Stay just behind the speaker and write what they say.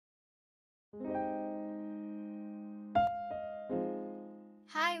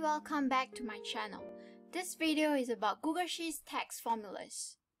welcome back to my channel. This video is about Google Sheets text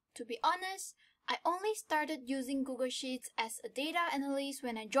formulas. To be honest, I only started using Google Sheets as a data analyst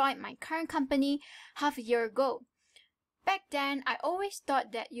when I joined my current company half a year ago. Back then, I always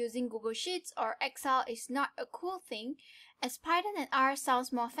thought that using Google Sheets or Excel is not a cool thing, as Python and R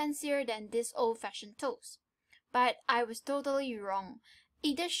sounds more fancier than these old-fashioned tools. But I was totally wrong.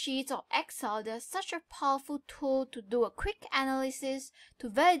 Either Sheets or Excel, they're such a powerful tool to do a quick analysis, to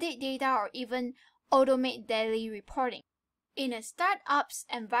validate data, or even automate daily reporting. In a startup's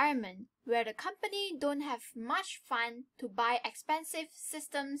environment, where the company don't have much fund to buy expensive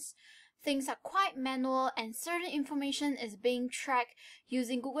systems, things are quite manual and certain information is being tracked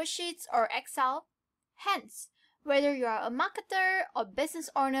using Google Sheets or Excel. Hence, whether you are a marketer or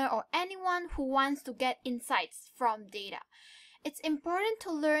business owner or anyone who wants to get insights from data, it's important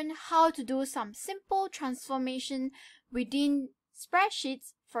to learn how to do some simple transformation within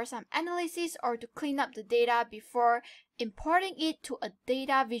spreadsheets for some analysis or to clean up the data before importing it to a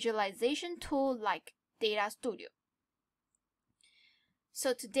data visualization tool like Data Studio.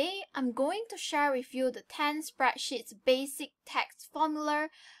 So today, I'm going to share with you the 10 spreadsheets basic text formula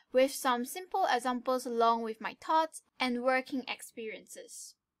with some simple examples along with my thoughts and working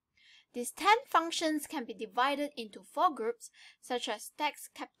experiences. These 10 functions can be divided into 4 groups such as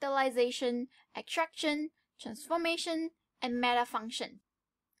text capitalization, extraction, transformation, and meta function.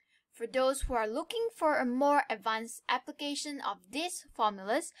 For those who are looking for a more advanced application of these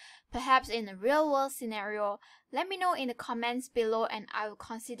formulas, perhaps in a real-world scenario, let me know in the comments below and I will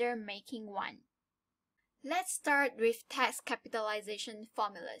consider making one. Let's start with text capitalization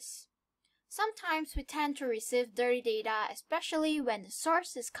formulas. Sometimes we tend to receive dirty data, especially when the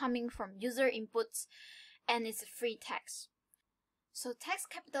source is coming from user inputs and it's a free text. So text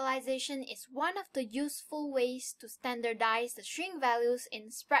capitalization is one of the useful ways to standardize the string values in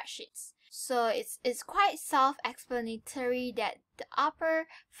spreadsheets. So it's quite self-explanatory that the upper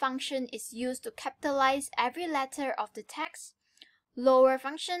function is used to capitalize every letter of the text. Lower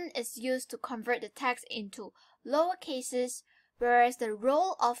function is used to convert the text into lower cases, whereas the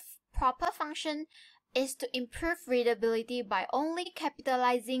role of proper function is to improve readability by only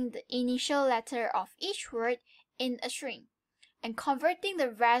capitalizing the initial letter of each word in a string and converting the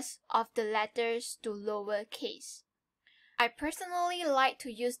rest of the letters to lowercase. I personally like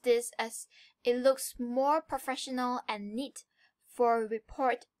to use this as it looks more professional and neat for a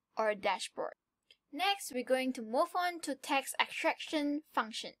report or a dashboard. Next, we're going to move on to text extraction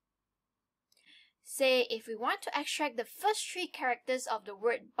function. Say if we want to extract the first 3 characters of the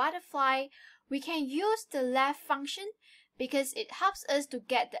word butterfly, we can use the left function because it helps us to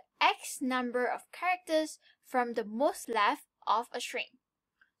get the X number of characters from the most left of a string.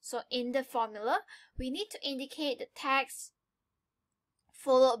 So in the formula, we need to indicate the text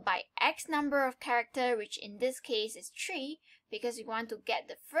followed by X number of characters, which in this case is 3 because we want to get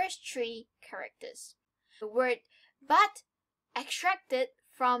the first 3 characters. The word but extracted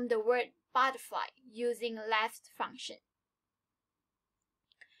from the word butterfly using left function.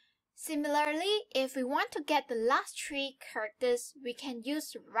 Similarly, if we want to get the last 3 characters, we can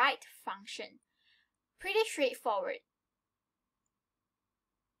use the right function. Pretty straightforward.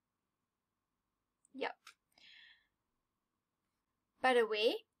 Yep. By the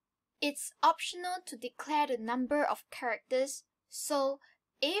way, it's optional to declare the number of characters, so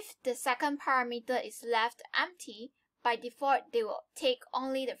if the second parameter is left empty, by default, they will take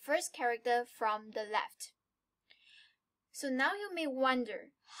only the first character from the left. So now you may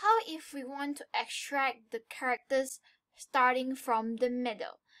wonder, how if we want to extract the characters starting from the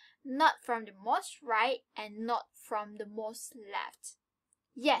middle, not from the most right and not from the most left?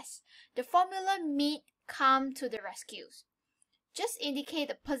 Yes, the formula may come to the rescue. Just indicate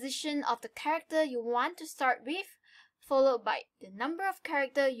the position of the character you want to start with, followed by the number of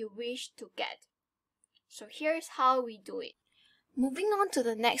characters you wish to get. So here's how we do it. Moving on to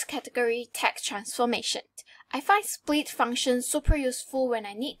the next category, text transformation. I find split functions super useful when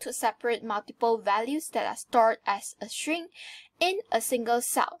I need to separate multiple values that are stored as a string in a single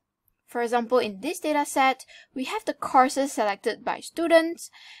cell. For example, in this data set, we have the courses selected by students,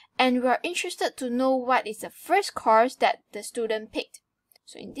 and we are interested to know what is the first course that the student picked.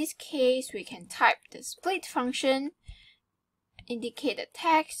 So in this case, we can type the split function, indicate the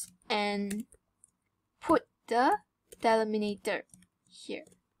text, and put the delimiter here.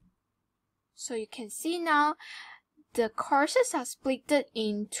 So you can see now the courses are split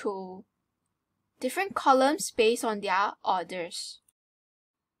into different columns based on their orders.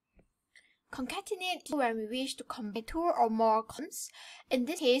 Concatenate when we wish to combine 2 or more columns. In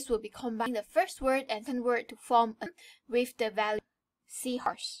this case, we'll be combining the first word and second word to form with the value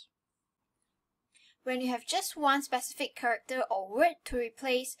seahorse. When you have just one specific character or word to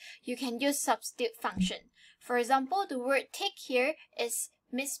replace, you can use substitute function. For example, the word take here is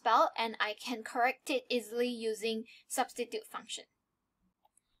misspelled and I can correct it easily using substitute function.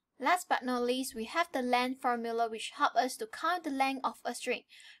 Last but not least, we have the length formula which helps us to count the length of a string.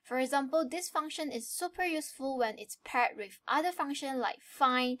 For example, this function is super useful when it's paired with other functions like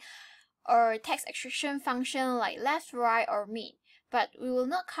find or text extraction function like left, right, or mid. But we will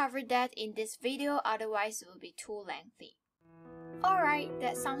not cover that in this video, otherwise it will be too lengthy. Alright,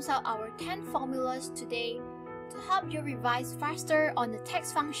 that sums up our 10 formulas today. To help you revise faster on the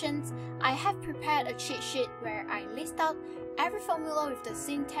text functions, I have prepared a cheat sheet where I list out every formula with the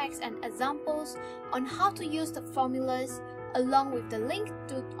syntax and examples on how to use the formulas, along with the link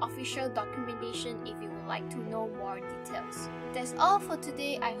to official documentation if you would like to know more details. That's all for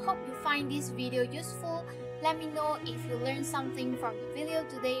today. I hope you find this video useful. Let me know if you learned something from the video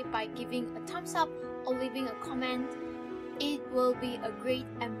today by giving a thumbs up or leaving a comment. It will be a great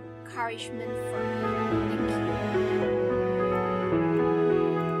encouragement for me.